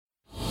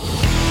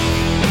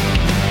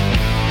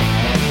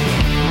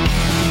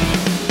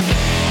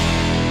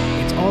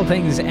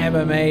things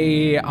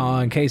MMA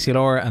on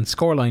KCLR and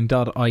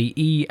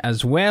scoreline.ie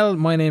as well.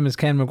 My name is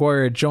Ken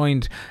McGuire,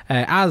 joined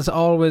as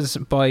always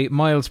by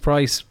Miles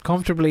Price,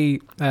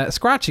 comfortably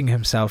scratching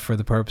himself for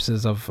the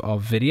purposes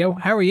of video.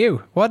 How are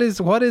you? What is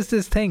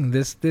this thing,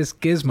 this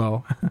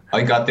gizmo?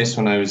 I got this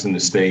when I was in the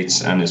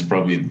States, and it's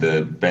probably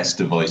the best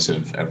device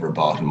I've ever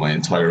bought in my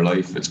entire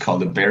life. It's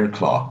called a Bear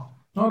Claw.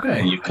 Okay.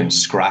 And you can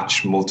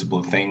scratch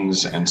multiple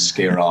things and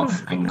scare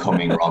off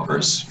incoming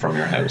robbers from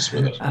your house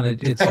with it. And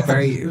it's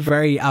very,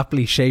 very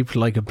aptly shaped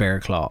like a bear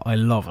claw. I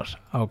love it.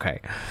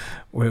 Okay.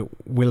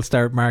 We'll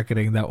start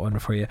marketing that one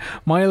for you.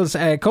 Miles,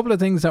 a couple of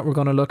things that we're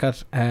going to look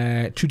at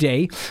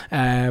today.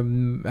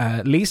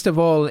 Least of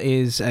all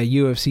is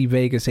UFC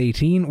Vegas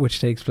 18,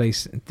 which takes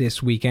place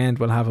this weekend.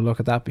 We'll have a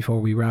look at that before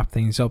we wrap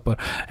things up. But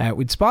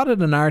we'd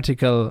spotted an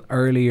article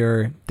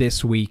earlier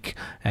this week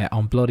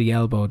on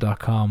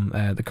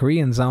bloodyelbow.com. The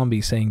Korean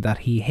Zombie saying that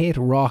he hit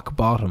rock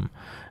bottom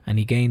and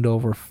he gained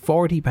over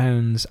 40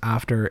 pounds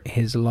after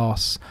his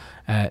loss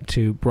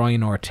to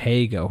Brian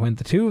Ortega. When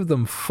the two of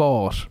them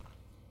fought,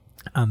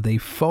 and they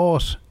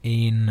fought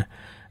in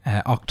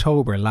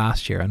October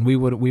last year, and we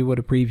would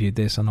have previewed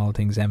this on All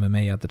Things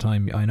MMA at the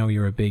time. I know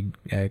you're a big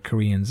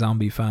Korean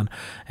Zombie fan.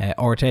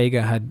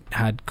 Ortega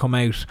had come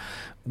out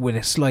with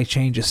a slight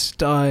change of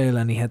style,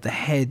 and he had the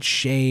head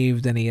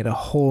shaved, and he had a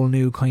whole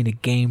new kind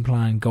of game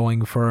plan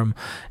going for him,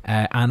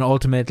 and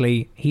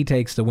ultimately he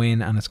takes the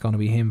win, and it's going to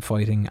be him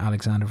fighting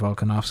Alexander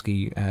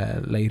Volkanovski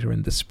later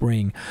in the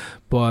spring.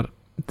 But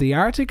the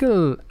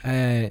article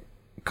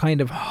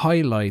kind of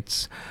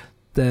highlights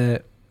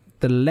the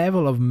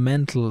level of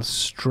mental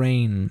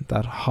strain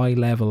that high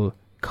level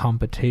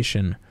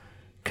competition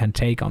can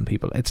take on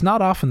people. It's not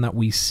often that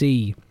we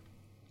see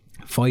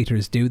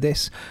fighters do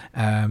this.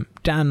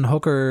 Dan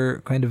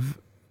Hooker kind of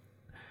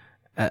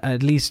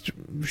at least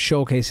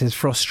showcase his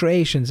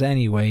frustrations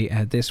anyway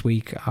this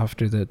week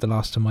after the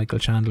loss to Michael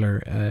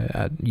Chandler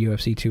at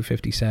UFC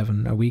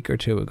 257 a week or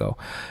two ago.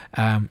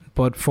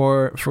 But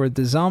for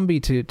the Zombie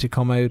to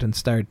come out and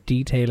start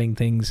detailing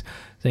things,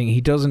 saying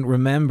he doesn't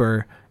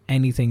remember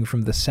anything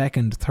from the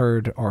second,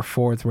 third or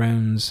fourth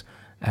rounds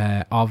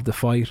of the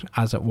fight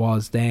as it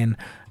was then,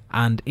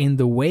 and in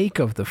the wake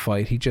of the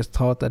fight he just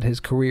thought that his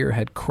career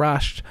had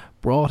crashed,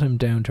 brought him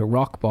down to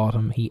rock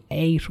bottom. He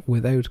ate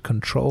without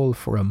control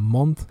for a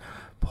month,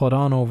 put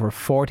on over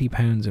 40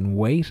 pounds in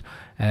weight,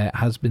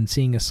 has been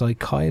seeing a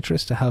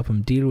psychiatrist to help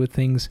him deal with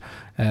things,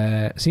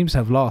 seems to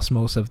have lost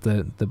most of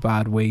the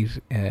bad weight,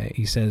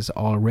 he says,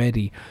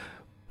 already,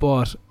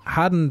 but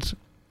hadn't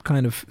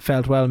kind of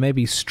felt well,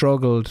 maybe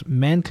struggled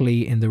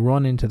mentally in the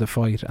run into the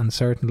fight and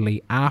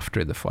certainly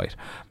after the fight.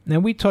 Now,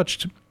 we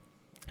touched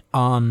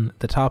on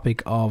the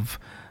topic of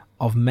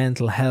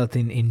mental health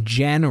in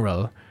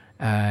general,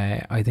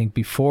 I think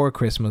before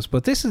Christmas,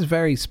 but this is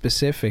very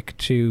specific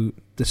to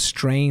the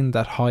strain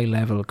that high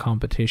level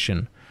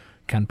competition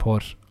can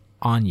put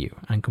on you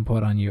and can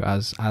put on you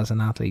as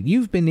an athlete.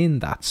 You've been in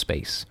that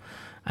space,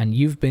 and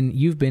you've been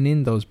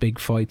in those big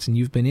fights, and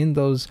you've been in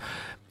those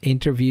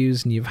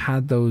interviews, and you've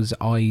had those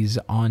eyes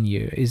on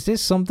you. Is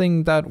this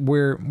something that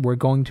we're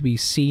going to be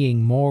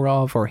seeing more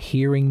of, or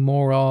hearing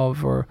more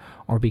of, or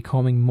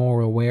becoming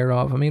more aware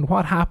of? I mean,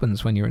 what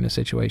happens when you're in a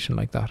situation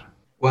like that?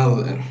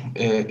 Well,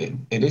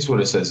 it is what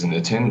it says in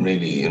the tin,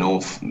 really. You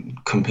know,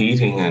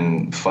 competing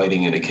and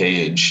fighting in a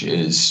cage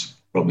is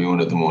probably one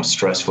of the most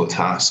stressful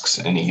tasks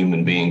any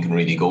human being can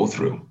really go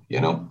through,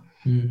 you know.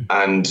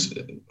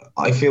 And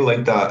I feel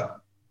like that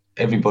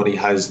everybody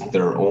has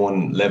their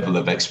own level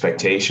of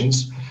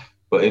expectations,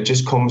 but it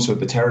just comes with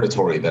the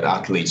territory that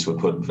athletes would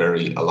put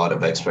a lot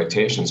of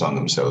expectations on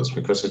themselves,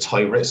 because it's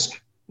high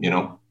risk, you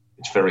know,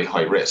 it's very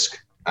high risk.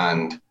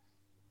 And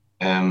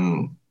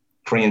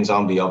Korean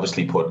Zombie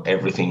obviously put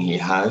everything he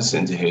has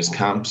into his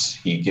camps.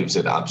 He gives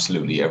it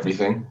absolutely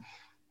everything.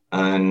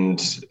 And,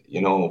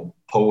 you know,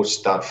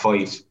 post that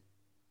fight,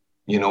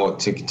 you know,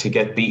 to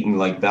get beaten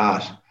like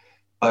that,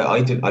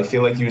 I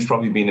feel like he was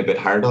probably being a bit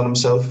hard on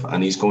himself,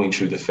 and he's going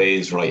through the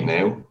phase right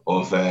now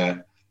of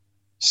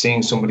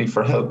seeing somebody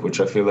for help, which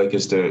I feel like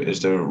is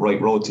the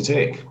right road to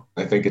take.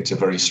 I think it's a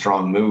very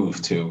strong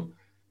move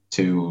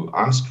to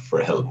ask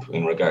for help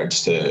in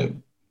regards to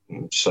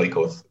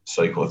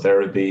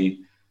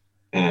psychotherapy,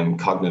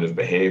 cognitive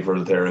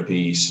behavioral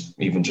therapies,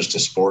 even just a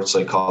sports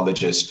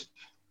psychologist,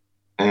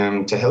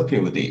 to help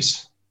you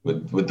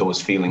with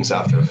those feelings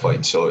after a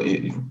fight. So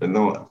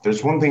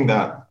there's one thing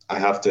that I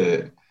have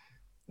to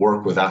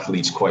work with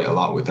athletes quite a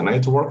lot with, and I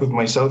have to work with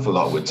myself a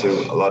lot with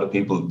too. A lot of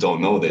people don't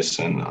know this,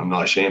 and I'm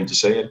not ashamed to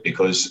say it,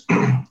 because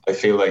I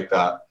feel like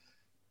that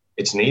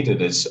it's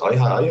needed. Is I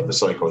have a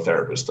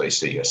psychotherapist I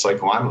see, a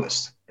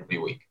psychoanalyst every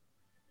week,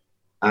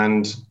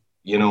 and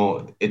you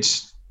know,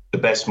 it's the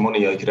best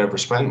money I could ever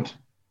spend.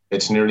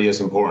 It's nearly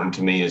as important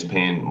to me as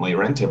paying my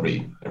rent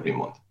every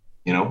month.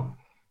 You know,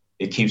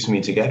 it keeps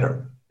me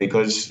together,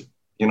 because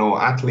you know,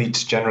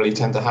 athletes generally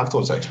tend to have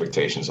those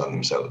expectations on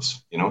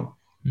themselves, you know.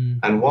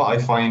 And what I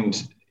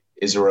find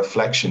is a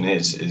reflection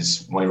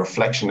is my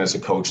reflection as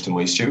a coach to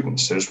my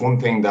students. There's one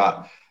thing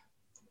that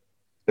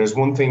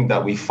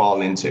we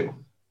fall into,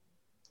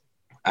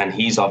 And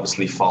he's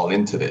obviously fall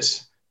into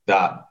this,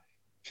 that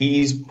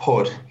he's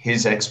put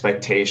his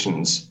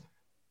expectations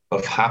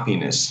of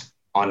happiness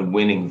on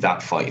winning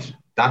that fight.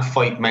 That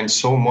fight meant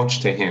so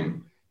much to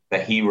him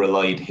that he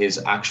relied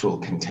his actual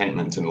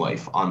contentment in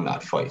life on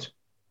that fight.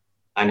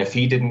 And if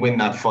he didn't win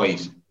that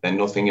fight, then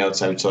nothing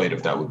else outside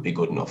of that would be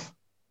good enough.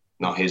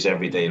 Not his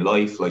everyday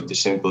life, like the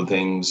simple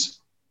things,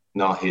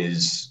 not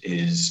his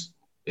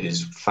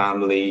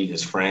family,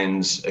 his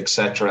friends,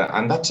 etc.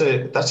 And that's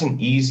an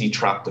easy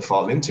trap to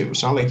fall into.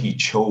 It's not like he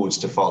chose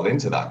to fall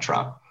into that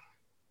trap.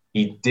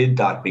 He did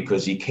that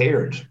because he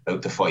cared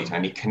about the fight,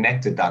 and he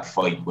connected that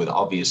fight with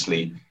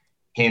obviously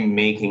him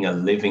making a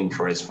living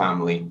for his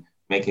family,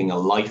 making a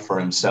life for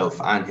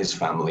himself and his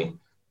family.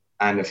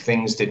 And if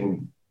things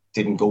didn't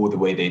go the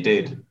way they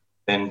did,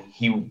 then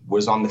he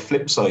was on the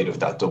flip side of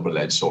that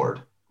double-edged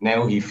sword.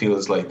 Now he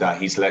feels like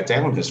that he's let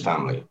down his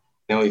family.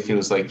 Now he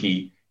feels like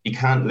he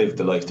can't live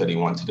the life that he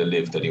wanted to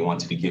live, that he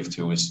wanted to give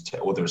to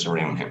others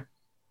around him.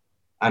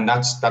 And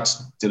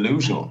that's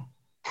delusional.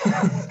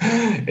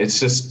 It's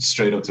just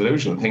straight up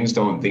delusional. Things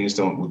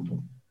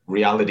don't,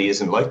 reality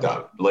isn't like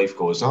that. Life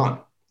goes on,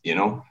 you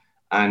know?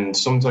 And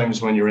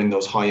sometimes when you're in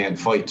those high-end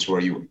fights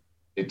where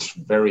it's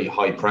very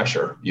high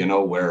pressure, you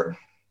know, where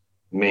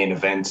main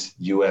event,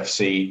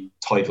 UFC,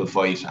 title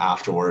fight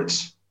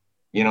afterwards,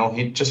 you know,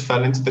 he just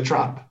fell into the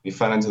trap. He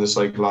fell into the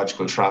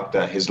psychological trap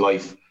that his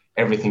life,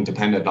 everything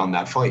depended on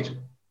that fight,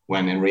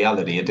 when in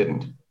reality it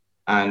didn't.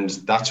 And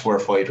that's where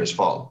fighters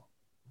fall.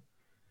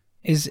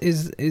 With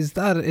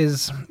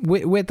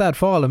that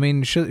fall, I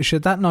mean,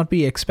 should that not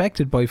be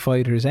expected by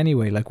fighters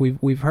anyway? Like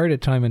we've heard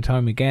it time and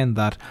time again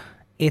that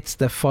it's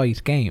the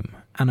fight game,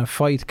 and a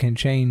fight can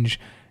change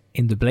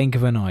in the blink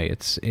of an eye.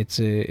 It's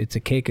a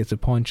kick, it's a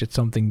punch, it's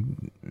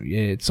something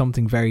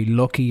very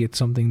lucky, it's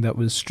something that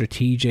was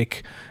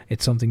strategic,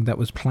 it's something that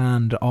was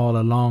planned all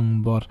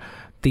along. But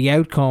the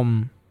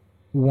outcome,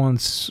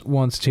 once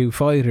two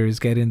fighters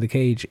get in the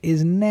cage,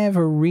 is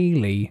never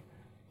really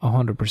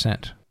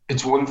 100%.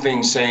 It's one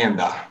thing saying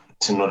that,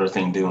 it's another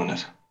thing doing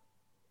it.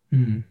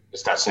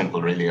 It's that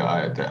simple, really.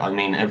 I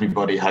mean,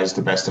 everybody has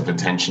the best of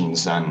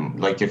intentions, and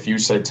like if you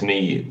said to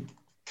me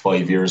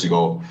 5 years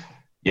ago,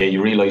 yeah,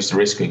 you realize the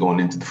risk of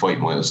going into the fight,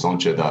 Miles,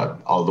 don't you? That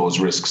all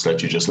those risks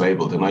that you just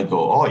labeled, and I'd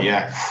go, oh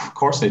yeah, of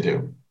course they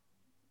do.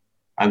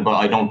 But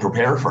I don't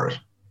prepare for it.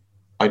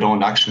 I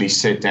don't actually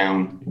sit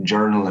down,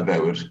 journal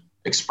about it,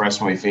 express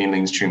my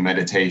feelings through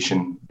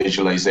meditation,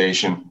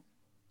 visualization,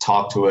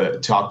 talk to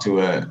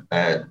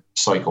a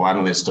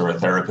psychoanalyst or a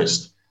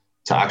therapist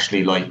to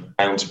actually like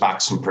bounce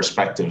back some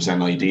perspectives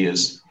and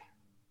ideas,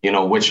 you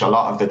know, which a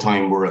lot of the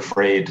time we're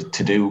afraid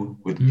to do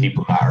with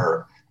people that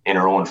are in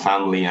our own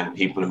family and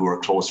people who are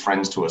close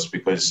friends to us,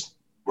 because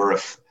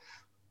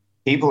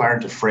people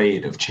aren't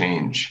afraid of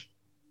change.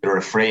 They're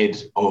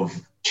afraid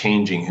of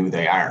changing who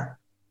they are,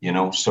 you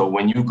know? So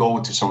when you go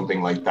to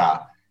something like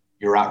that,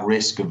 you're at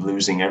risk of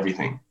losing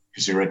everything,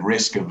 because you're at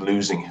risk of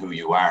losing who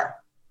you are.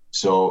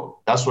 So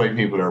that's why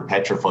people are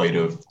petrified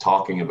of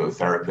talking about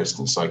therapists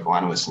and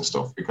psychoanalysts and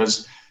stuff,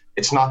 because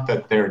it's not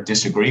that they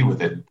disagree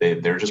with it.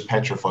 They're just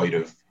petrified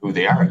of who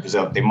they are, because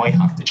they might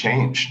have to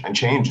change, and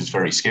change is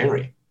very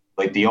scary.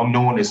 Like the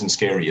unknown isn't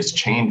scary, it's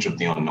change of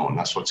the unknown.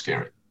 That's what's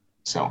scary.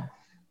 So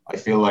I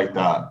feel like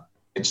that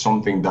it's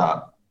something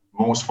that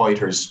most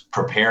fighters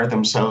prepare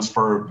themselves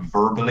for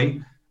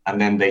verbally, and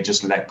then they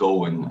just let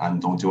go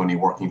and don't do any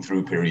working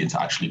through period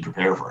to actually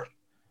prepare for it.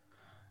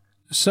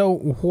 So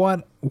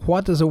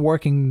what does a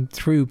working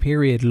through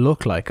period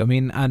look like? I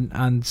mean,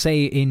 and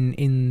say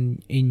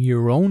in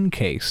your own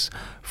case,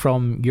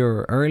 from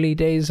your early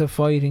days of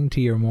fighting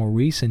to your more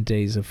recent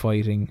days of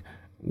fighting,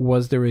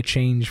 was there a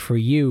change for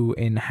you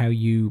in how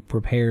you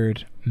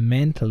prepared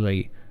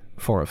mentally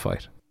for a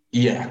fight?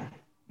 Yeah.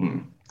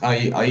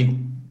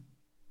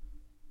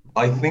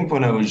 I think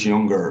when I was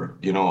younger,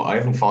 you know, I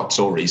haven't fought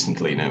so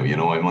recently now, you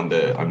know,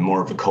 I'm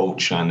more of a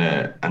coach and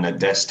a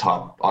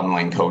desktop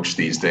online coach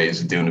these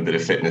days, doing a bit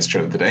of fitness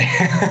throughout the day.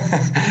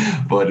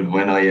 But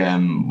when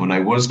I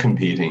was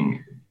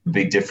competing, the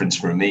big difference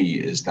for me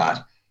is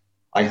that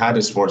I had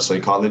a sports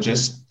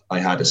psychologist, I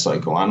had a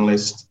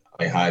psychoanalyst,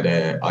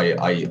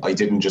 I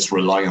didn't just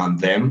rely on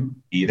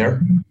them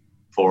either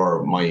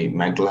for my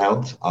mental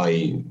health.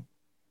 I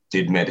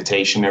did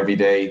meditation every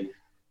day.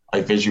 I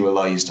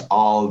visualized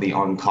all the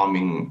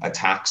oncoming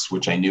attacks,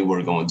 which I knew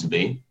were going to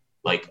be,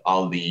 like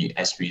all the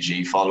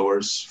SBG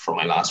followers for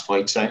my last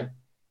fight, say,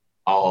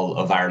 all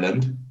of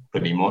Ireland,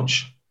 pretty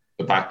much,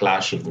 the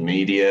backlash of the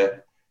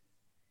media.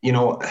 You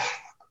know,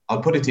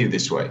 I'll put it to you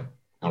this way,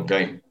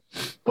 okay?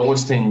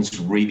 Those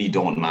things really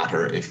don't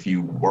matter if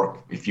you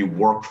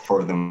work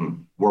for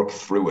them, work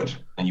through it,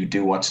 and you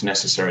do what's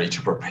necessary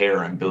to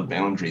prepare and build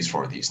boundaries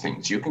for these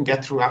things. You can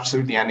get through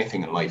absolutely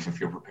anything in life if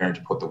you're prepared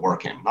to put the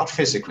work in, not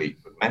physically,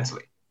 but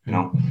mentally. You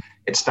know,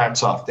 it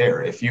starts off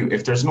there.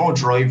 If there's no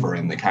driver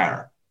in the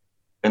car,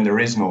 then there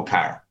is no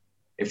car.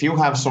 If you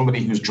have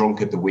somebody who's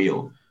drunk at the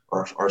wheel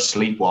or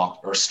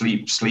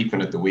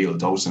sleeping at the wheel,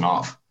 dozing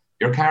off,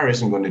 your car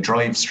isn't going to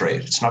drive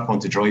straight. It's not going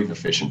to drive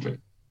efficiently.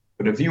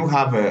 But if you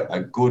have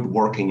a good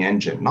working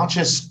engine, not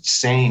just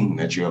saying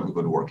that you have a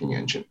good working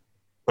engine,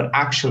 but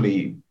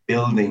actually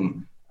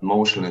building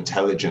emotional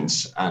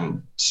intelligence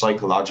and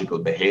psychological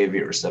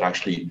behaviors that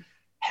actually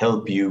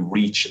help you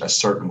reach a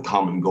certain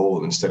common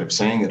goal instead of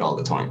saying it all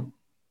the time,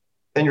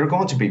 then you're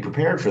going to be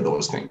prepared for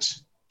those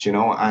things, you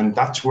know, and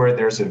that's where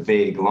there's a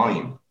vague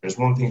line. There's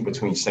one thing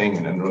between saying it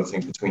and another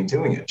thing between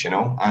doing it, you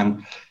know,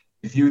 and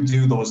if you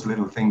do those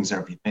little things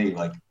every day,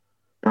 like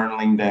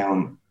journaling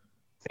down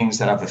things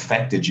that have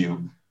affected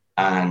you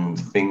and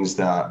things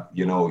that,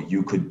 you know,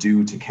 you could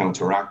do to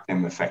counteract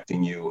them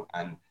affecting you.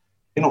 And,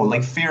 you know,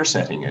 like fear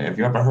setting. Have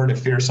you ever heard of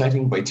fear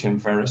setting by Tim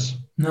Ferriss?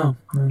 No.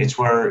 It's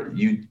where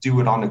you do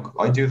it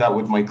I do that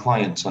with my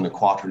clients on a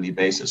quarterly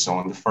basis. So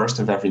on the first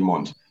of every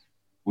month,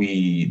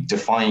 we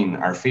define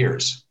our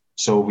fears.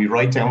 So we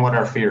write down what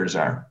our fears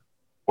are,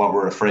 what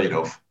we're afraid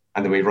of,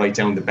 and then we write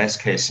down the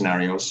best case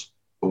scenarios,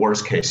 the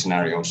worst case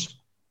scenarios.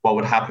 What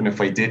would happen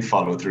if I did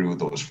follow through with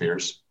those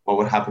fears? What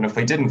would happen if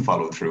I didn't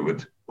follow through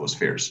with those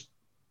fears?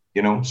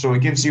 You know, so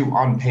it gives you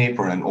on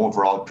paper an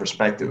overall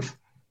perspective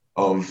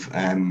of,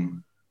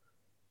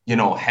 you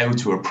know, how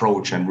to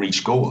approach and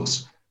reach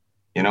goals,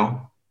 you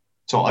know?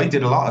 So I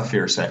did a lot of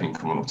fear setting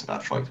coming up to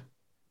that fight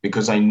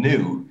because I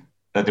knew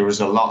that there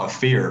was a lot of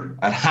fear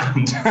at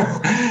hand.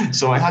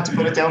 So I had to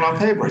put it down on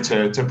paper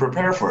to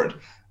prepare for it.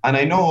 And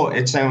I know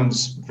it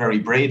sounds very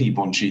Brady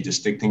Bunchy to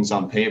stick things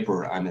on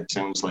paper, and it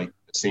sounds like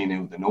a scene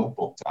out of the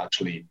Notebook to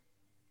actually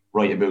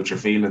write about your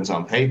feelings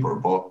on paper.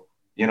 But,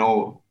 you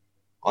know,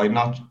 I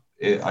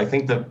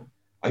think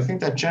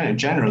that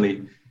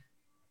generally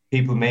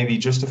people may be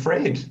just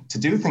afraid to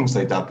do things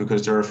like that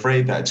because they're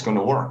afraid that it's going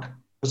to work.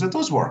 Because it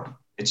does work.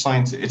 It's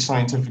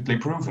scientifically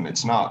proven.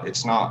 It's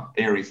not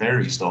airy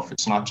fairy stuff.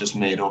 It's not just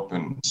made up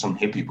in some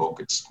hippie book.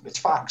 It's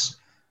facts.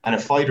 And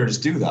if fighters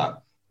do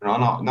that, they're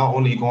not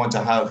only going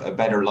to have a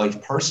better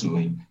life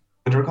personally,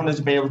 but they're going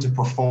to be able to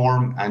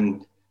perform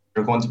and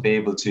they're going to be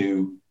able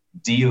to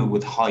deal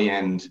with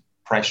high-end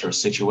pressure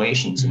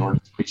situations in order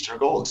to reach their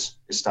goals.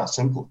 It's that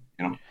simple,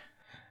 you know.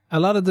 A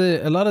lot of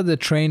the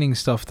training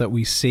stuff that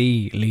we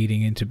see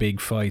leading into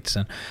big fights,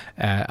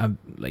 and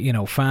you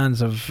know,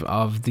 fans of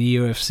the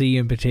UFC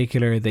in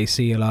particular, they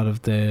see a lot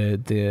of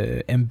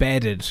the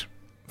embedded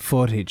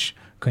footage,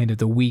 kind of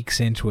the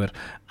weeks into it.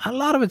 A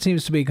lot of it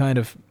seems to be kind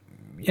of,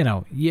 you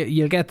know,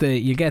 you'll get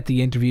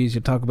the interviews.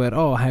 You talk about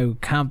how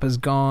camp has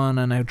gone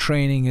and how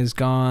training has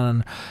gone,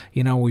 and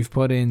you know, we've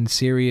put in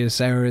serious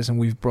hours and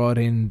we've brought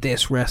in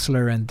this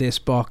wrestler and this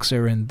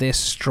boxer and this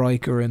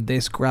striker and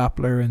this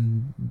grappler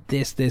and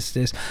this,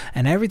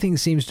 and everything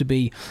seems to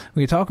be,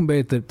 when you're talking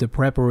about the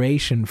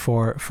preparation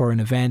for an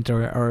event,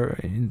 or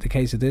in the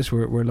case of this,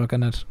 we're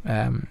looking at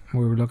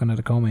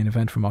a co-main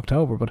event from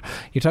October, but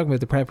you're talking about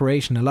the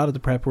preparation. A lot of the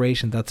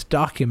preparation that's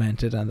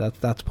documented and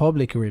that's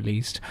publicly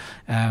released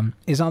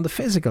is on the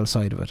physical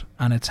side of it,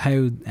 and it's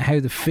how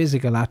the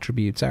physical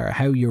attributes are,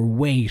 how your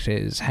weight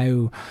is,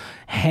 how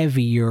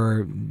heavy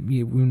your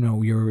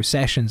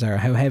sessions are,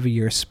 how heavy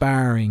your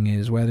sparring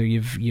is, whether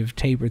you've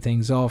tapered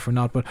things off or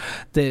not. But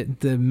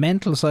the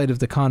mental side of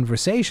the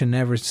conversation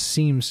never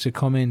seems to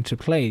come into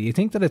play. Do you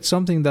think that it's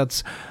something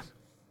that's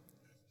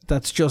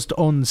just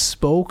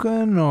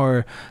unspoken,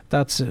 or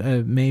that's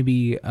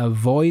maybe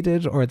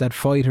avoided, or that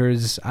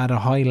fighters at a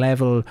high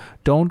level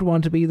don't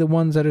want to be the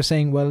ones that are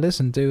saying, well,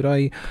 listen, dude,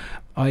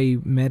 I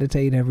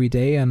meditate every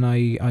day and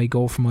I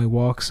go for my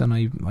walks and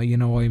I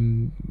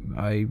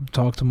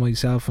talk to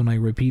myself and I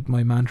repeat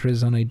my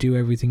mantras and I do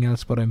everything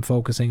else, but I'm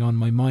focusing on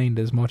my mind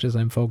as much as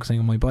I'm focusing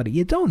on my body.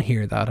 You don't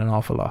hear that an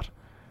awful lot.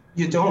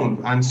 You don't.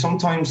 And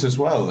sometimes as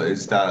well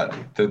is that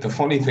the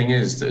funny thing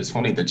is, it's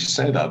funny that you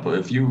say that, but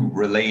if you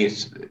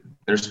relate,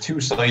 there's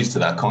two sides to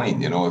that coin.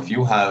 You know, if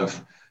you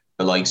have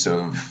the likes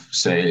of,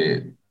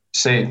 say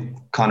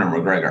Conor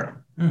McGregor,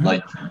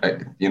 like,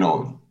 you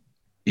know,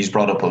 he's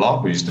brought up a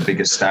lot, but he's the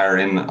biggest star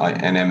in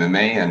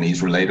MMA, and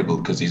he's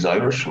relatable because he's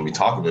Irish, and we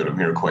talk about him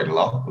here quite a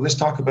lot. But let's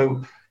talk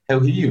about how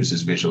he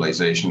uses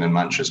visualization and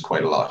mantras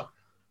quite a lot.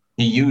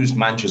 He used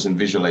mantras and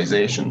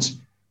visualizations,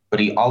 but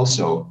he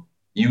also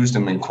used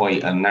them in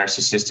quite a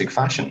narcissistic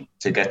fashion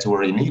to get to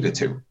where he needed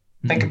to.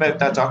 Think about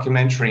that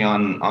documentary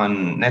on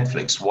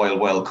Netflix, Wild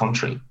Wild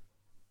Country.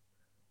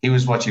 He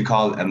was what you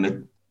call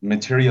a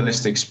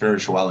materialistic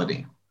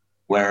spirituality,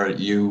 where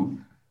you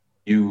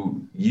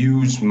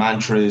use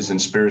mantras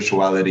and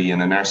spirituality in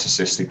a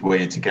narcissistic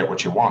way to get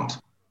what you want,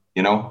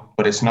 you know,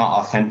 but it's not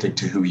authentic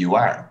to who you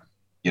are.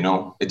 You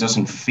know, it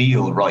doesn't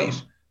feel right,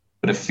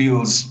 but it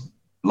feels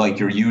like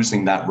you're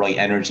using that right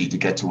energy to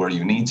get to where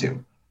you need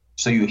to.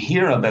 So you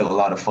hear about a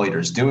lot of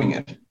fighters doing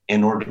it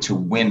in order to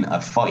win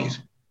a fight,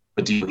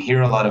 but do you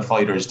hear a lot of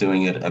fighters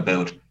doing it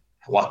about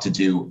what to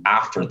do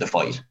after the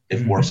fight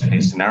if worst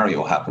case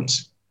scenario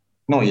happens?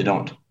 No, you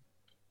don't.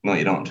 No,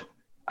 you don't.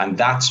 And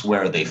that's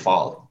where they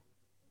fall.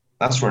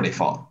 That's where they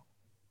fall.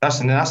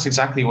 That's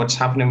exactly what's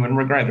happening with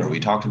McGregor. We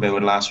talked about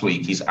it last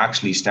week. He's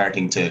actually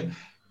starting to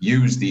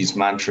use these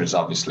mantras,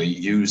 obviously,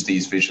 use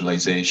these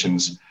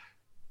visualizations,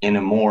 in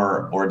a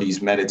more, or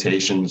these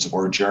meditations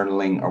or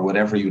journaling or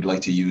whatever you'd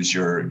like to use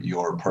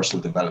your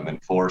personal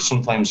development for.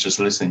 Sometimes just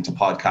listening to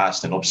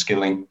podcasts and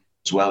upskilling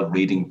as well,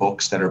 reading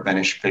books that are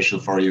beneficial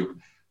for you,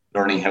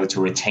 learning how to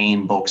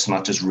retain books,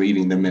 not just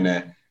reading them in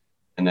a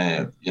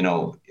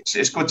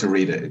it's good to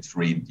read it. It's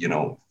read,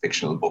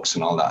 fictional books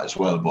and all that as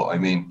well. But I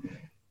mean,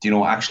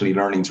 actually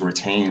learning to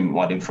retain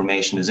what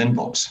information is in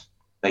books.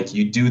 Like,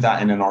 you do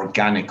that in an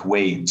organic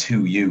way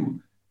to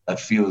you that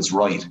feels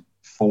right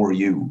for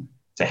you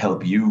to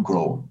help you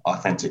grow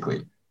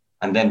authentically.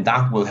 And then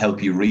that will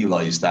help you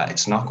realize that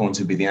it's not going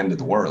to be the end of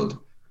the world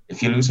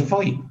if you lose a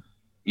fight.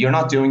 You're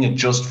not doing it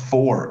just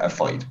for a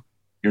fight.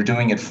 You're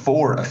doing it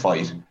for a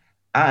fight.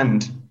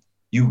 And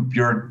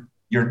you're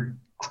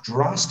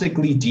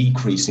drastically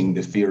decreasing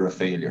the fear of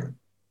failure.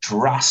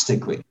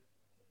 Drastically.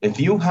 If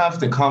you have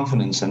the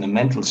confidence and the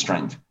mental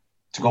strength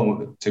to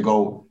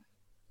go,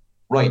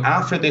 right,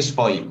 after this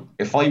fight,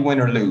 if I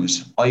win or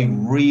lose, I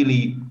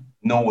really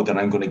know that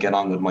I'm going to get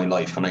on with my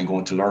life and I'm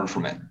going to learn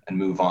from it and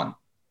move on.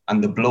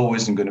 And the blow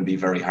isn't going to be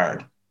very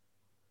hard.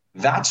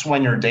 That's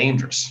when you're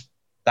dangerous.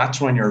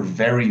 That's when you're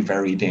very,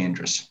 very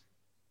dangerous,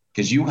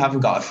 because you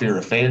haven't got a fear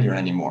of failure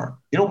anymore.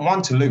 You don't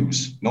want to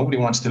lose. Nobody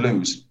wants to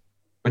lose,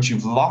 but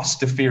you've lost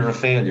the fear of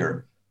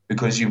failure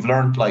because you've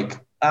learned, like,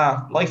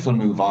 life will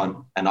move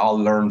on and I'll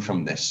learn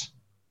from this.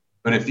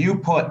 But if you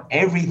put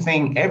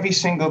every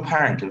single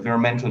part of your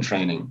mental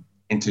training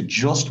into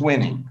just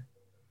winning,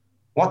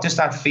 what does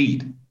that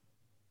feed?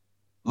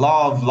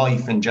 Law of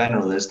life in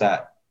general is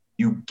that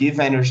you give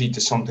energy to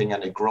something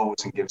and it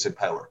grows and gives it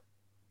power.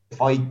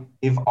 If I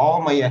give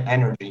all my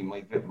energy,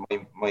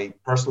 my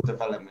personal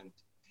development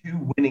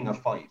to winning a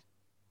fight,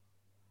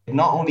 it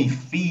not only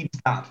feeds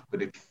that,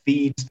 but it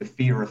feeds the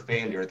fear of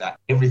failure that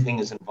everything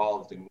is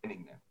involved in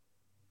winning them.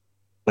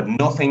 But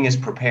nothing is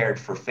prepared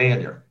for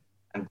failure.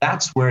 And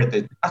that's where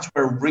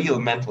real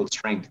mental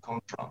strength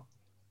comes from.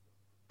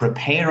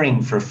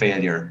 Preparing for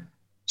failure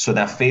so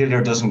that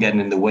failure doesn't get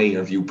in the way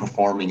of you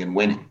performing and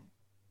winning.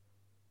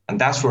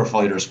 And that's where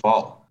fighters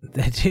fall.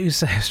 They do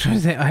say,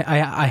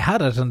 I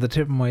had it on the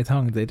tip of my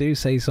tongue. They do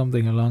say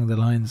something along the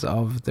lines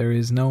of, there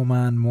is no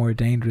man more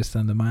dangerous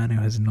than the man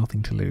who has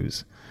nothing to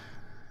lose.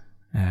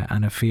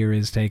 And if fear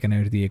is taken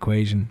out of the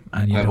equation,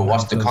 and you but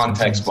what's the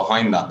context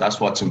behind that? That's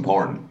what's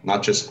important.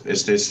 Not just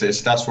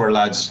that's where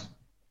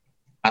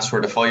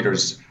the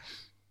fighters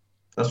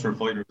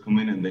come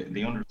in, and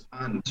they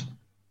understand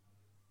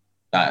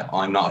that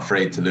I'm not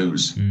afraid to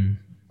lose.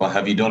 But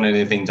have you done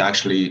anything to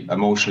actually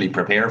emotionally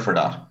prepare for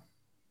that?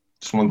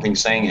 It's one thing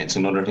saying it, it's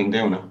another thing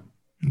doing it.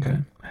 Okay.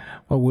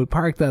 Well, we'll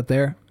park that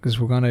there, because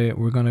we're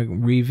gonna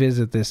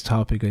revisit this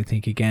topic, I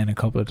think, again a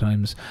couple of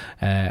times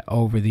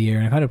over the year,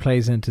 and it kind of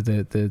plays into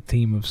the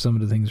theme of some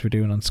of the things we're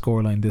doing on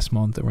Scoreline this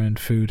month around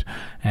food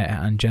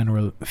and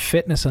general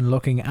fitness and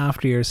looking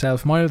after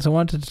yourself. Miles, I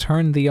wanted to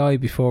turn the eye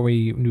before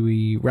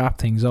we wrap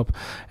things up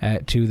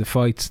to the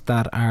fights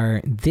that are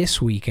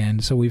this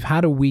weekend. So we've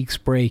had a week's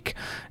break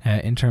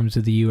in terms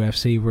of the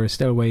UFC. We're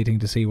still waiting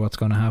to see what's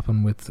going to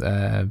happen with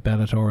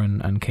Bellator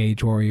and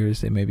Cage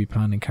Warriors. They may be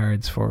planning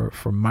cards for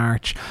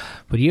March.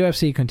 But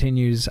UFC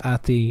continues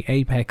at the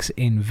Apex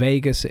in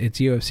Vegas. It's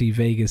UFC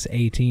Vegas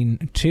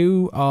 18.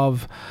 Two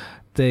of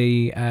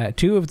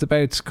the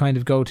bouts kind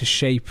of go to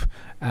shape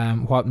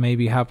what may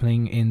be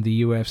happening in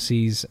the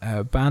UFC's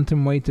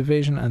bantamweight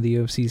division and the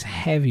UFC's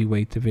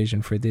heavyweight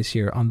division for this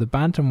year. On the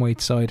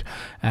bantamweight side,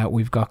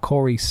 we've got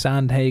Corey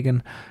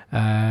Sandhagen,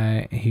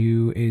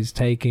 who is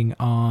taking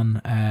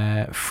on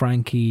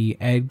Frankie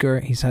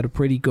Edgar. He's had a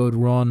pretty good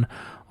run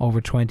over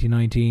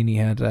 2019. He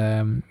had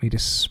a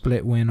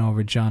split win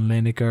over John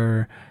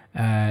Lineker.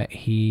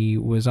 He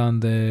was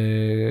on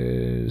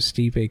the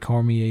Stipe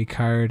Cormier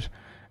card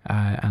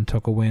and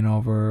took a win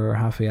over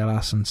Rafael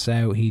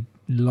Assunção. He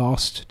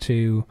lost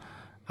to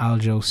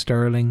Aljo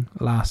Sterling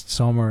last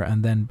summer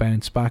and then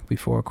bounced back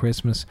before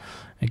Christmas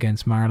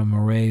against Marlon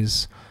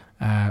Moraes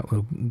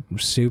with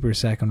super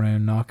second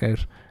round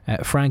knockout.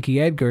 Frankie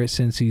Edgar,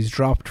 since he's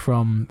dropped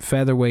from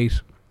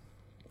featherweight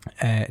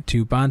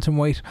to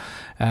bantamweight,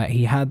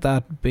 he had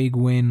that big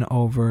win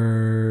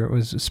over, it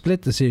was a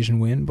split decision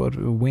win, but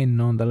a win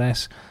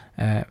nonetheless,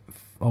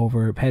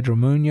 over Pedro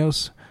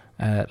Munoz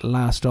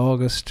last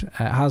August.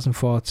 Hasn't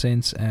fought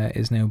since,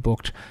 is now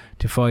booked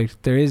to fight.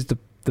 There is the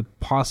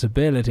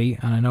possibility,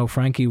 and I know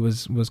Frankie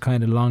was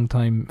kind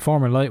of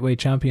former lightweight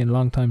champion,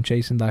 long time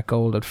chasing that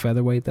gold at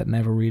featherweight that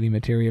never really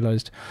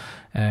materialised,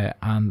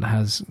 and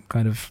has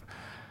kind of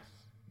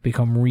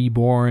become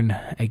reborn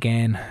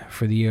again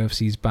for the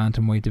UFC's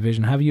bantamweight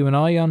division. Have you an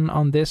eye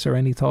on this or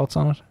any thoughts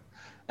on it?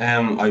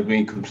 I've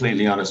been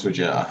completely honest with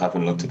you. I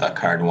haven't looked at that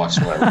card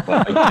whatsoever.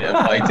 But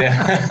I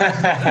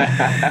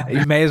did.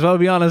 You may as well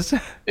be honest.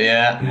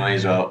 Yeah, might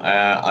as well.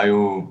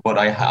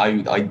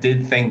 I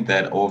did think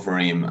that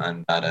Overeem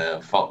and that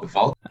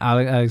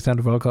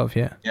Alexander Volkov,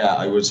 yeah. Yeah,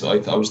 I was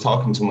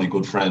talking to my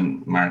good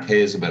friend Mark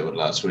Hayes about it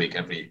last week.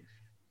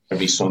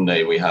 Every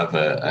Sunday we have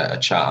a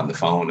chat on the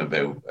phone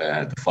about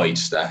the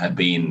fights that had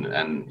been,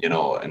 and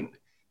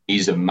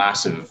he's a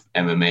massive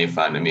MMA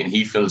fan. I mean,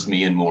 he fills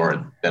me in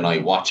more than I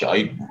watch it.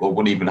 I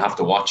wouldn't even have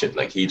to watch it.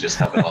 Like, he just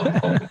have it all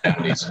pumping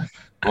down. He's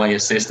my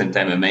assistant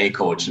MMA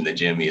coach in the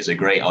gym. He has a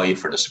great eye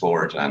for the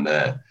sport. And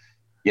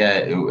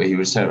yeah, he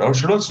was saying, "Oh,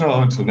 sure, that's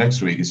not until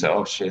next week." He said,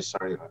 "Oh shit,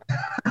 sorry."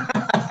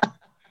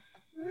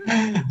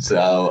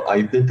 So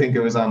I did think it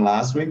was on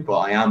last week, but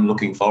I am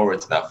looking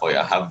forward to that fight.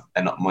 I have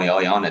my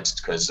eye on it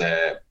because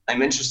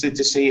I'm interested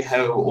to see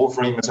how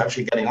Overeem is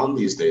actually getting on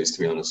these days,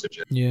 to be honest with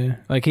you. Yeah,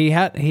 like he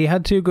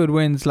had 2 good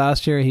wins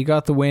last year. He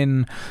got the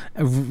win,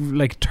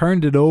 like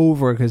turned it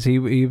over because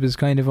he was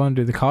kind of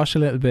under the cosh a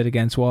little bit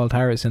against Walt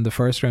Harris in the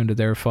first round of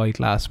their fight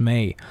last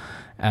May,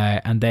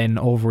 and then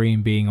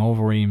Overeem being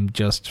Overeem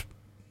just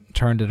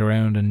turned it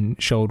around and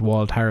showed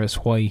Walt Harris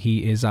why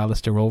he is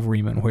Alistair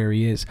Overeem and where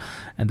he is.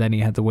 And then he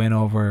had the win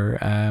over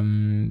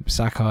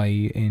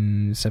Sakai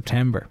in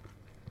September.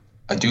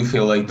 I do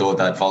feel like, though,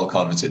 that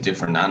Volkov is a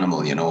different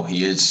animal, you know.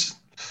 He is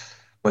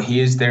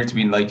there to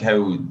be like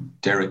how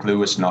Derek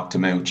Lewis knocked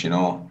him out, you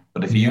know.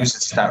 But if he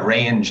uses that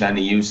range and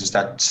he uses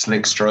that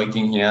slick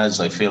striking he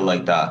has, I feel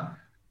like that. I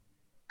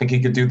think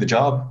he could do the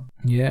job.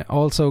 Yeah,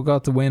 also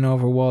got the win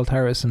over Walt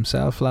Harris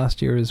himself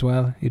last year as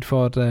well. He'd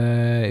fought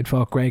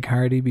Greg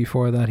Hardy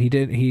before that.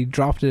 He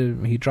dropped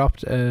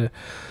a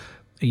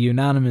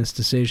unanimous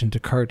decision to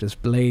Curtis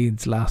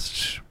Blades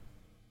last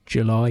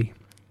July,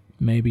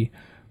 maybe.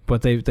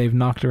 But they've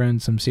knocked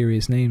around some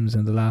serious names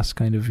in the last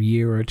kind of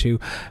year or two.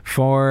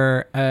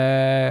 For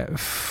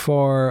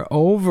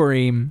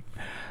Overeem,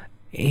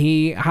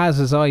 he has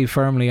his eye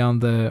firmly on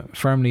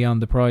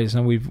the prize.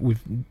 Now we've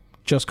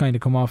just kind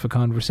of come off a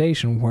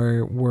conversation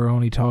where we're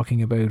only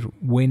talking about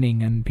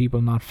winning and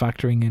people not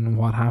factoring in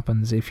what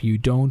happens if you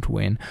don't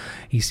win.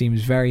 He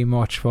seems very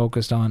much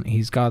focused on,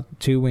 he's got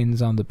 2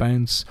 wins on the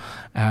bounce.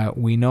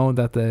 We know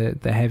that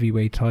the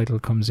heavyweight title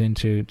comes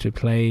into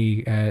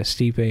play.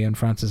 Stipe and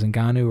Francis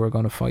Ngannou are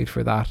going to fight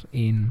for that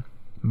in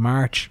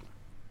March,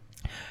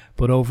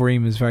 but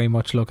Overeem is very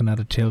much looking at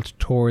a tilt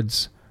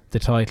towards the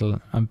title.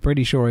 I'm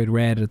pretty sure I'd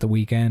read at the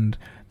weekend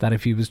that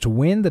if he was to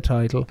win the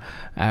title,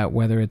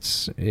 whether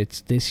it's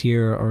this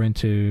year or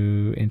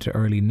into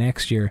early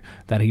next year,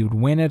 that he would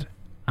win it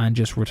and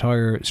just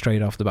retire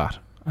straight off the bat.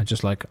 I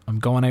just like, I'm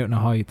going out in a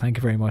high. Thank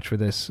you very much for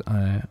this.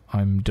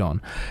 I'm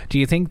done. Do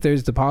you think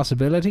there's the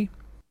possibility?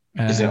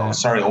 Is it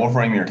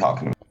Overeem you're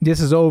talking about? This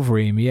is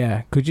Overeem,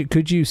 yeah.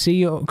 Could you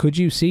see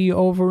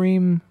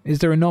Overeem? Is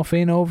there enough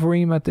in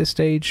Overeem at this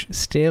stage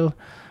still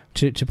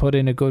to put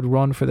in a good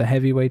run for the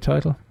heavyweight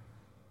title?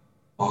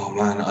 Oh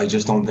man, I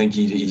just don't think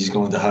he's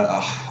going to have.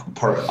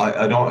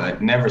 I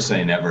don't. Never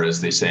say never,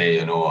 as they say.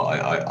 You know,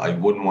 I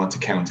wouldn't want to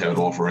count out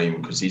Overeem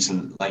because he's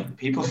like,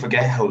 people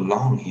forget how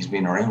long he's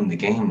been around the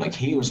game. Like,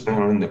 he was been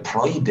around the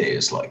Pride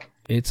days. Like,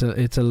 it's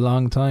a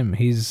long time.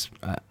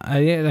 I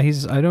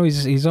know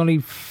he's only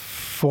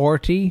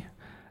 40.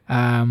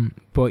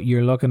 But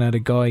you're looking at a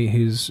guy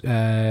whose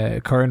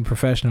current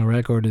professional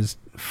record is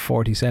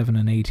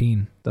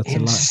 47-18. That's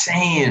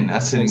insane.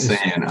 That's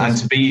insane. And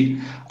to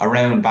be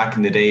around back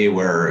in the day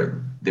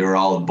where they were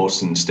all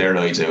busting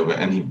steroids out,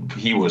 and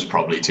he was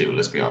probably too.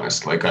 Let's be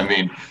honest. Like, I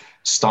mean,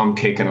 stomp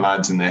kicking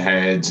lads in the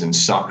heads and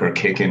soccer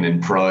kicking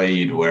in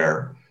Pride,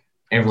 where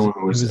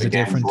everyone was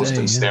again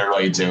busting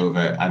steroids out of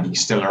it, and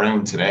he's still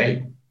around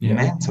today. Yeah.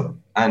 Mental.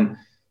 And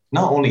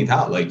not only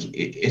that, like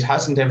it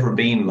hasn't ever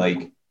been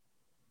like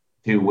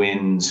 2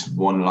 wins,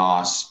 1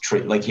 loss.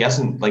 Like, he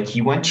hasn't, like,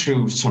 he went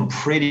through some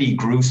pretty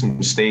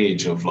gruesome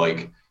stage of,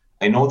 like,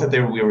 I know that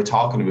we were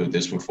talking about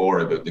this before,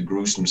 about the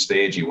gruesome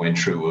stage he went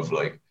through of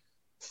like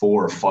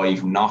 4 or 5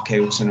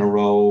 knockouts in a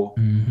row,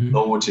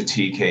 loads of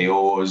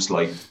TKOs,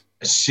 like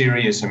a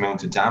serious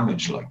amount of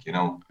damage, like, you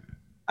know,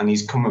 and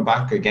he's coming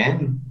back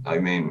again. I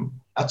mean,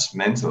 that's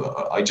mental.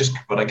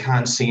 But I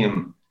can't see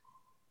him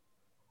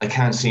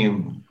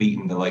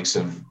beating the likes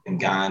of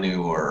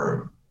Ngannou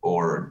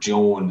or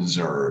Jones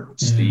or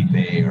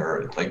Stipe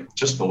or like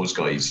just those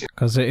guys.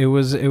 Because it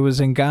was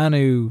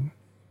Ngannou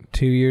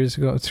 2 years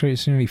ago,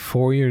 it's nearly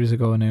 4 years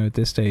ago now at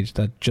this stage,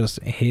 that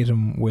just hit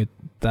him with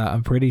that.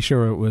 I'm pretty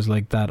sure it was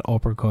like that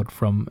uppercut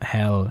from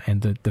hell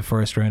in the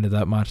first round of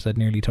that match that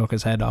nearly took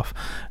his head off.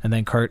 And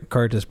then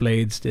Curtis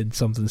Blades did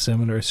something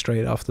similar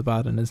straight off the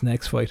bat in his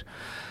next fight.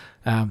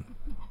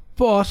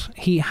 But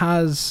he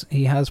has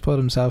put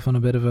himself on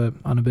a bit of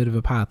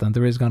a path, and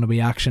there is going to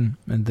be action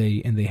in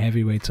the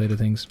heavyweight side of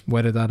things,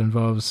 whether that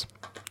involves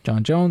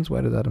John Jones,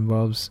 whether that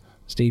involves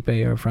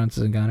Stipe or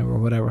Francis Ngannou or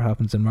whatever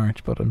happens in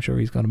March. But I'm sure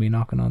he's going to be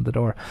knocking on the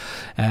door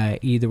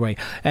either way.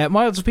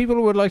 Miles, if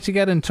people would like to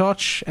get in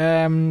touch,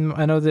 I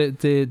know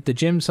the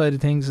gym side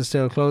of things is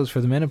still closed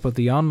for the minute, but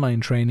the online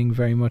training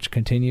very much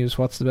continues.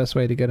 What's the best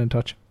way to get in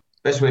touch?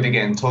 Best way to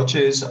get in touch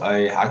is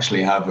I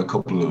actually have a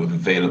couple of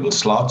available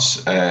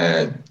slots.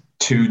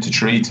 2 to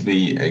 3 to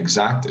be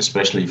exact,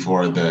 especially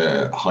for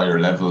the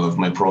higher level of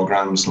my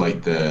programs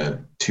like the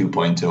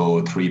 2.0,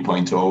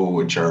 3.0,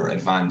 which are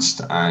advanced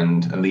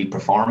and elite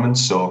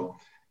performance. So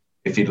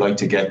if you're looking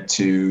to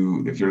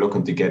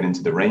get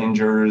into the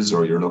Rangers,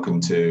 or you're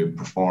looking to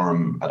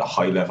perform at a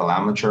high level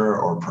amateur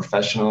or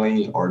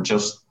professionally, or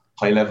just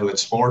high level at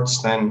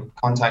sports, then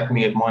contact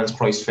me at Miles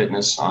Price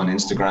Fitness on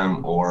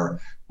Instagram or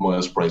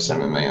Miles Price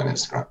MMA on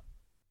Instagram.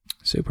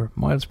 Super.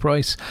 Miles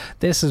Price.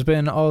 This has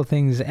been All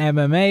Things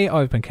MMA.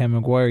 I've been Ken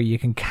McGuire. You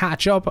can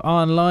catch up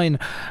online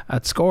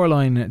at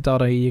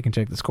scoreline.ie. You can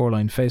check the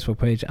Scoreline Facebook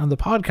page, and the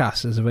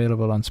podcast is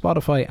available on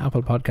Spotify,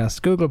 Apple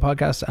Podcasts, Google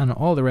Podcasts, and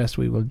all the rest.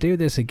 We will do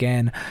this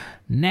again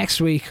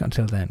next week.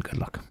 Until then, good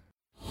luck.